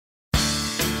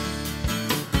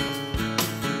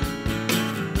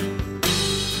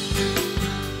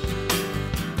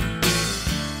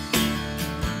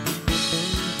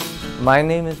My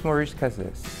name is Maurice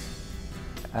Cazès.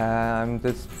 I'm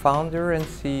the founder and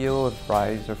CEO of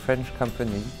Rise, a French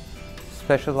company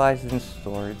specialized in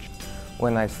storage.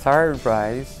 When I started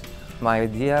Rise, my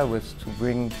idea was to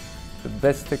bring the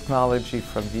best technology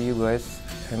from the US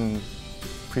and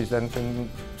present them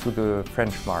to the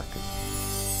French market.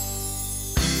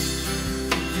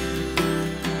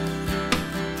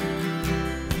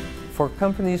 For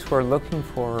companies who are looking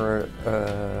for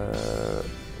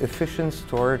efficient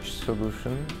storage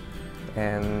solution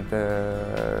and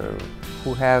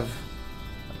who have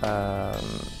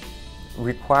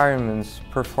requirements,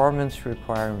 performance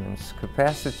requirements,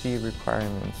 capacity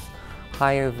requirements,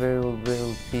 high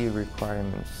availability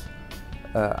requirements,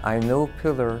 I know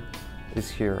Pillar is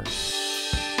here.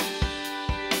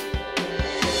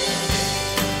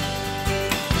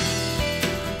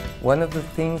 One of the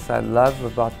things I love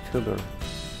about Pillar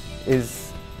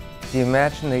is the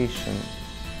imagination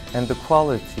and the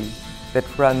quality that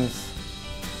runs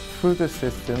through the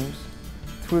systems,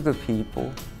 through the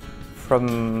people,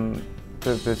 from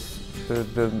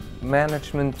the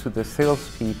management to the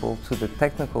salespeople to the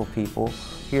technical people.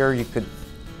 Here you could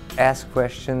ask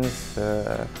questions,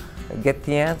 get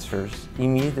the answers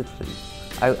immediately.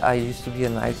 I used to be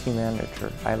an IT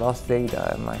manager. I lost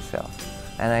data myself.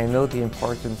 And I know the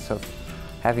importance of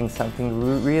having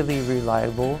something really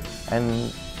reliable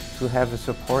and to have a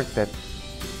support that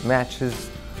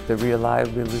matches the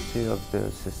reliability of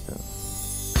the system.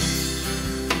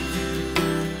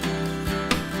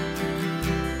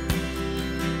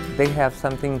 They have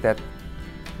something that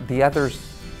the others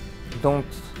don't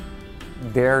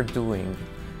dare doing,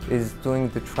 is doing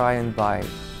the try and buy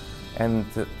and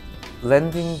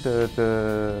lending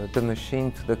the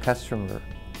machine to the customer.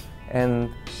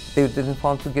 And they didn't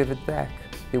want to give it back.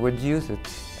 They would use it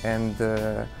and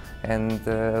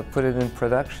put it in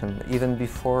production even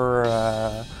before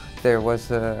there was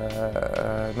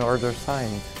an order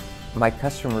signed. My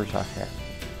customers are happy,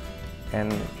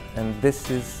 and this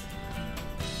is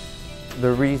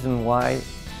the reason why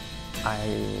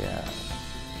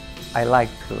I like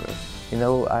Pillar. You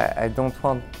know, I don't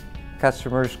want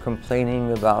customers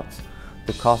complaining about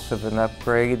the cost of an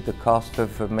upgrade, the cost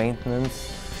of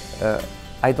maintenance.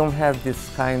 I don't have this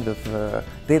kind of,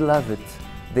 they love it.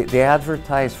 They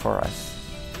advertise for us.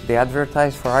 They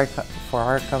advertise for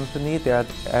our company, they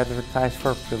advertise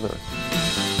for Pillar.